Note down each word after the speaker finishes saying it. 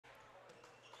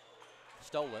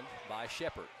Stolen by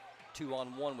Sheppard.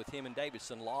 2-on-1 with him and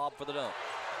Davidson. Lob for the dunk.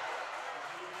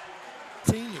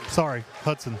 Sorry,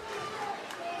 Hudson.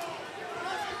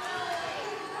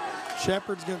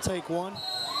 Sheppard's going to take one.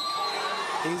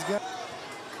 He's got.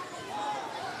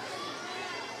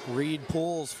 Reed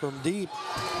pulls from deep.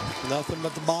 Nothing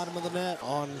but the bottom of the net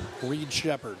on Reed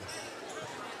Sheppard.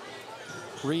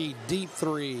 Reed, deep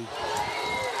three.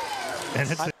 And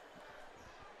it's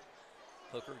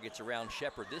Hooker gets around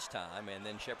Sheppard this time, and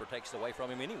then Sheppard takes it away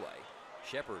from him anyway.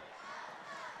 Sheppard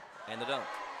and the dunk.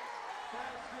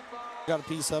 Got a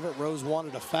piece of it. Rose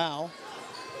wanted a foul.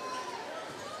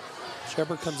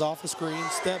 Sheppard comes off the screen,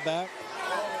 step back.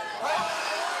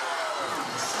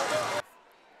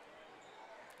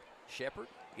 Sheppard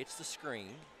gets the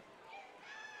screen,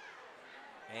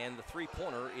 and the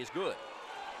three-pointer is good.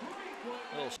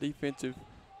 Defensive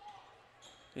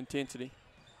intensity.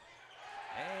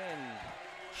 And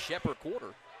Sheppard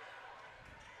quarter.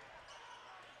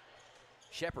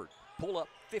 Sheppard, pull up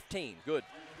 15, good.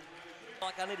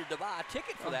 Like I needed to buy a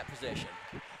ticket for that possession.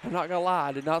 I'm not gonna lie,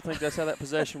 I did not think that's how that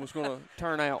possession was gonna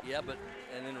turn out. Yeah, but,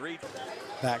 and then Reed.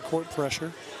 Backcourt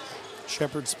pressure.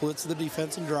 Sheppard splits the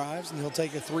defense and drives, and he'll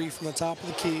take a three from the top of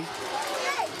the key.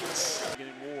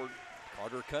 Getting Ward.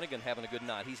 Carter Cunningham having a good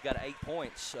night. He's got 8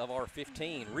 points of our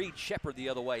 15. Reed Sheppard the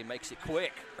other way makes it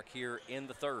quick here in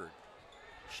the third.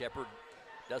 Sheppard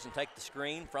doesn't take the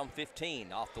screen from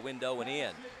 15, off the window and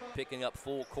in. Picking up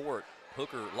full court.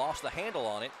 Hooker lost the handle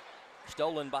on it.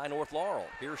 Stolen by North Laurel.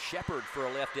 Here's Sheppard for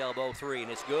a left elbow three,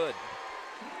 and it's good.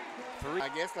 I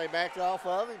guess they backed off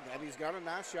of him, and he's got a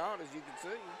nice shot, as you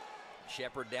can see.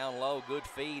 Sheppard down low, good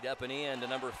feed up and in to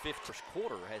number 50. First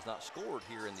quarter has not scored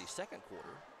here in the second quarter.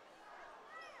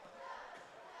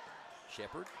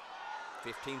 Sheppard,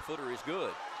 15-footer is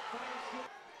good.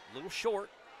 A little short.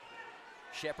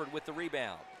 Sheppard with the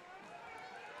rebound.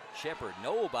 Sheppard,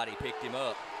 nobody picked him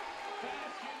up.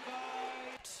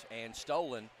 And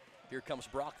stolen. Here comes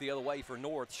Brock the other way for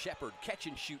North. Sheppard, catch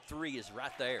and shoot three is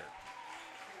right there.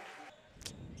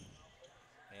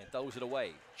 And throws it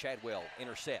away. Chadwell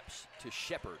intercepts to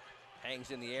Sheppard.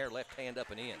 Hangs in the air, left hand up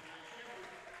and in.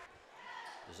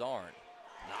 Dezarn.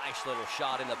 Nice little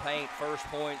shot in the paint. First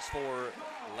points for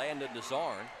Landon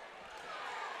Dezarn.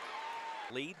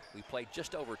 Lead. We played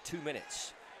just over 2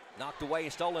 minutes. Knocked away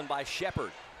and stolen by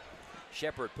Sheppard.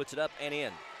 Sheppard puts it up and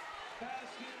in.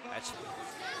 That's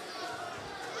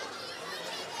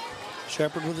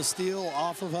Sheppard with a steal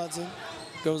off of Hudson.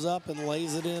 Goes up and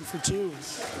lays it in for two.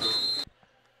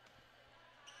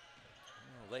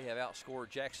 They have outscored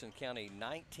Jackson County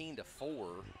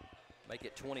 19-4. Make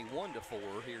it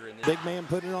 21-4 here in this. Big man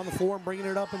putting it on the floor and bringing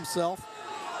it up himself.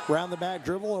 Round the back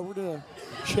dribble over to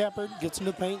Sheppard. Gets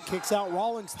into the paint, kicks out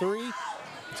Rawlings three.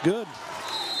 It's good.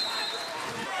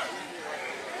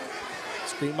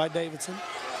 Screen by Davidson.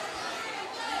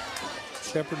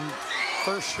 Sheppard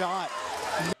first shot.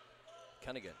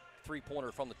 Cunningham,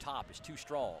 three-pointer from the top is too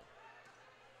strong.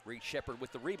 Reed Sheppard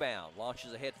with the rebound,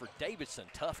 launches ahead for Davidson.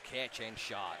 Tough catch and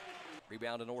shot.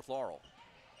 Rebound to North Laurel.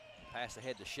 Pass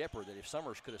ahead to Sheppard that if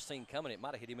Summers could have seen coming, it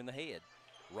might have hit him in the head.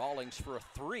 Rawlings for a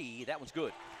three. That one's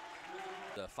good.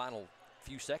 The final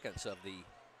few seconds of the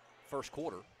first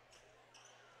quarter.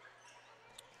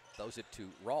 Throws it to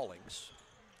Rawlings.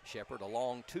 Sheppard, a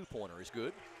long two-pointer is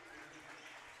good.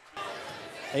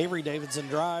 Avery Davidson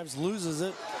drives, loses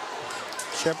it.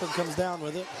 Sheppard comes down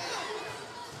with it.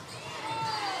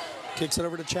 Kicks it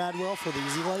over to Chadwell for the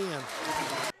easy lay-in.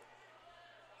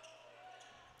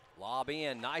 Lob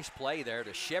in, nice play there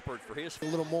to Sheppard for his. A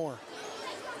little more.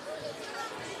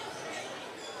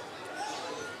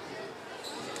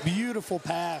 Beautiful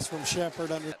pass from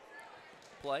Sheppard under.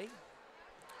 Play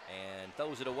and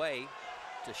throws it away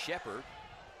to Sheppard.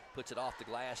 Puts it off the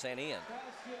glass and in.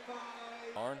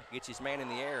 Arn gets his man in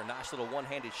the air. Nice little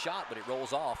one-handed shot, but it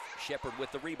rolls off. Sheppard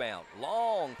with the rebound.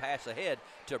 Long pass ahead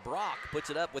to Brock. Puts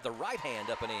it up with the right hand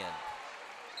up and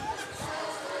in.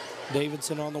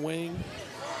 Davidson on the wing.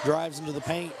 Drives into the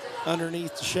paint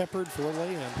underneath to Sheppard for a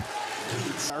lay-in.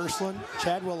 Ursuline,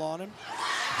 Chadwell on him.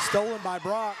 Stolen by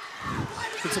Brock.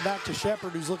 Gets it back to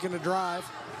Sheppard, who's looking to drive.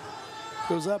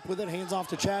 Goes up with it, hands off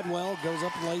to Chadwell. Goes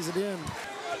up and lays it in.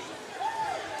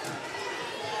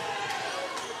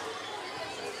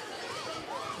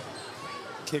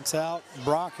 Kicks out.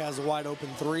 Brock has a wide open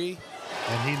three.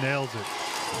 and he nails it.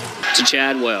 To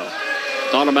Chadwell.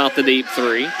 Thought about the deep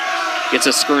three. Gets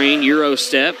a screen, Euro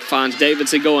step, finds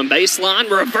Davidson going baseline.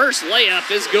 Reverse layup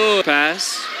is good.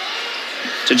 Pass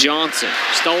to Johnson.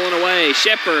 Stolen away.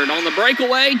 Sheppard on the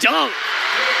breakaway. Dunk.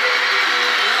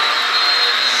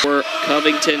 For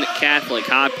Covington Catholic.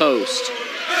 High post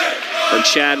for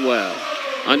Chadwell.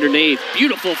 Underneath,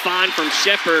 beautiful find from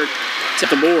Sheppard to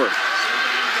the board.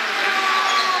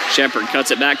 Sheppard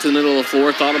cuts it back to the middle of the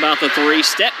floor, thought about the three,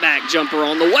 step back jumper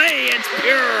on the way, it's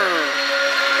pure.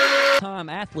 Time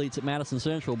athletes at Madison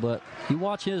Central, but you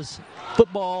watch his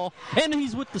football, and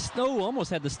he's with the snow, almost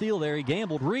had the steal there. He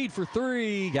gambled. Reed for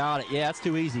three, got it. Yeah, that's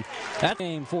too easy. That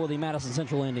game for the Madison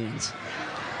Central Indians.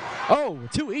 Oh,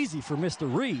 too easy for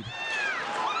Mr. Reed.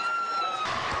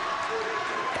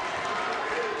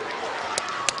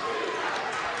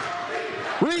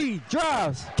 Reed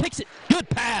drives, kicks it. Good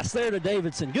pass there to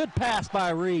Davidson. Good pass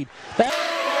by Reed.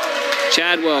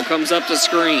 Chadwell comes up the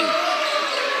screen.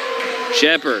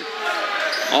 Sheppard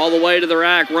all the way to the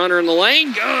rack. Runner in the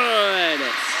lane. Good.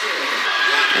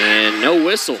 And no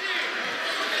whistle.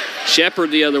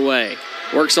 Sheppard the other way.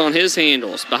 Works on his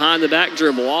handles. Behind the back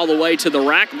dribble all the way to the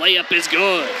rack. Layup is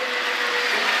good.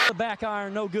 The back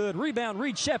iron, no good. Rebound,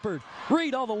 Reed Sheppard.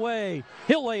 Reed all the way.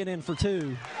 He'll lay it in for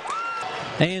two.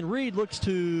 And Reed looks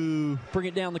to bring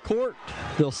it down the court.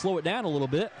 They'll slow it down a little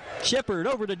bit. Sheppard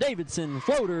over to Davidson.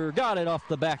 Floater, got it off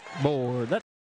the backboard.